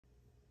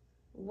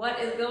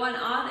What is going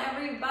on,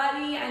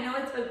 everybody? I know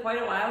it's been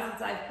quite a while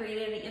since I've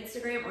created any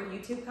Instagram or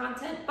YouTube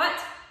content, but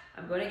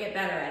I'm going to get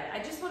better at it.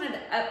 I just wanted to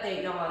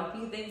update y'all on a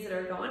few things that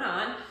are going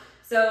on.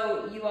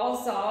 So you all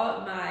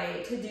saw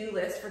my to-do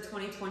list for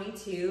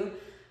 2022.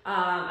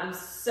 I'm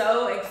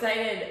so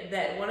excited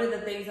that one of the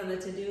things on the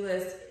to-do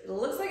list, it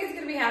looks like it's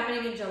going to be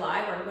happening in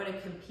July, where I'm going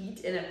to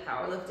compete in a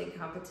powerlifting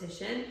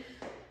competition.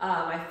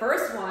 My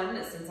first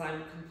one, since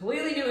I'm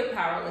completely new at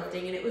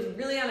powerlifting, and it was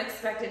really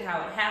unexpected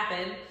how it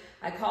happened.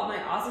 I called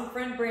my awesome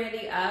friend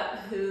Brandy up,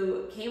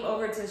 who came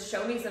over to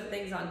show me some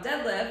things on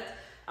deadlift.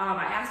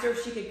 I asked her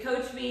if she could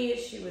coach me.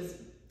 She was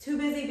too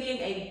busy being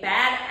a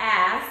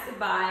badass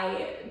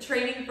by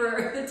training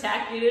for the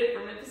TAC unit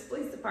for Memphis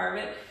Police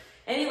Department.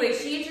 Anyway,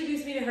 she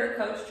introduced me to her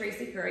coach,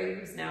 Tracy Curry,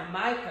 who's now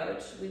my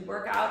coach. We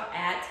work out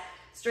at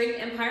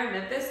Strength Empire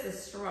Memphis, the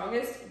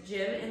strongest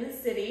gym in the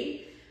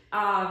city.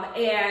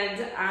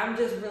 And I'm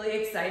just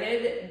really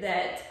excited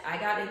that I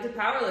got into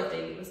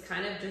powerlifting. It was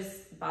kind of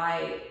just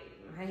by,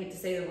 I hate to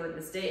say the word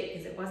mistake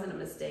because it wasn't a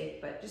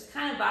mistake, but just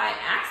kind of by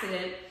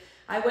accident,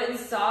 I went and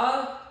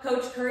saw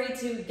Coach Curry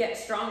to get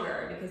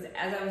stronger, because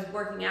as I was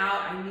working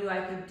out, I knew I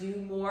could do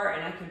more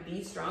and I could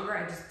be stronger.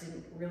 I just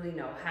didn't really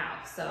know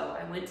how. So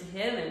I went to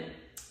him and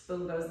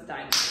boom goes the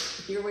dynamite.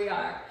 Here we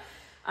are.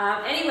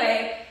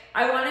 Anyway,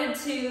 I wanted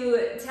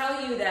to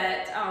tell you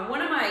that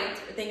one of my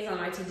things on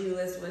my to-do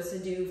list was to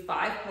do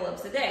 5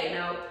 pull-ups a day.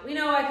 Now, we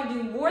know I can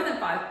do more than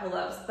 5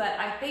 pull-ups, but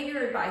I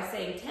figured by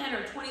saying 10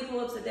 or 20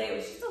 pull-ups a day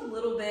was just a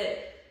little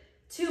bit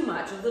too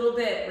much, a little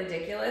bit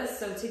ridiculous.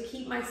 So to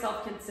keep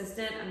myself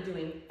consistent, I'm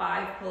doing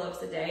 5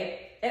 pull-ups a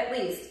day, at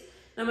least.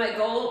 Now my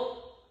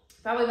goal,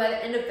 probably by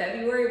the end of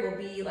February, will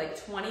be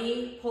like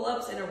 20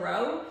 pull-ups in a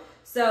row.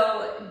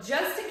 So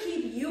just to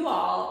keep you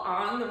all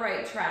on the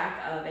right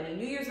track of any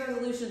New Year's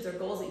resolutions or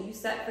goals that you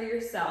set for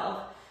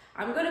yourself,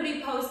 I'm going to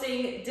be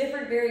posting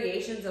different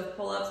variations of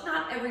pull-ups,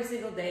 not every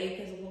single day,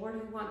 because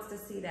Lord, who wants to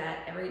see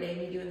that every day,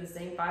 me doing the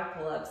same 5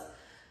 pull-ups.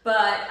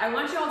 But I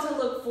want you all to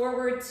look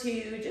forward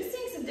to just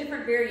seeing some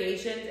different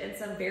variations and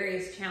some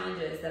various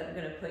challenges that I'm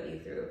going to put you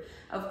through.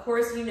 Of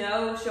course, you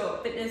know, Show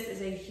Up Fitness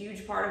is a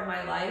huge part of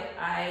my life.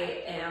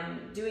 I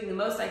am doing the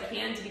most I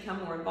can to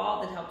become more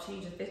involved and help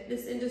change the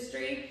fitness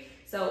industry.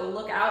 So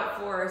look out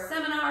for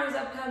seminars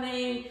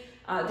upcoming,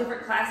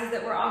 different classes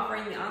that we're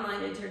offering, the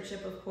online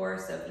internship, of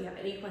course. So if you have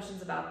any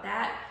questions about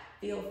that,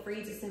 feel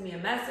free to send me a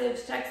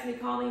message, text me,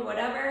 call me,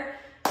 whatever.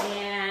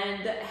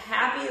 And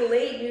happy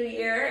late New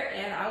Year,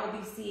 and I will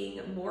be seeing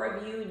more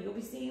of you, and you'll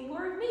be seeing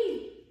more of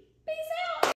me. Peace out.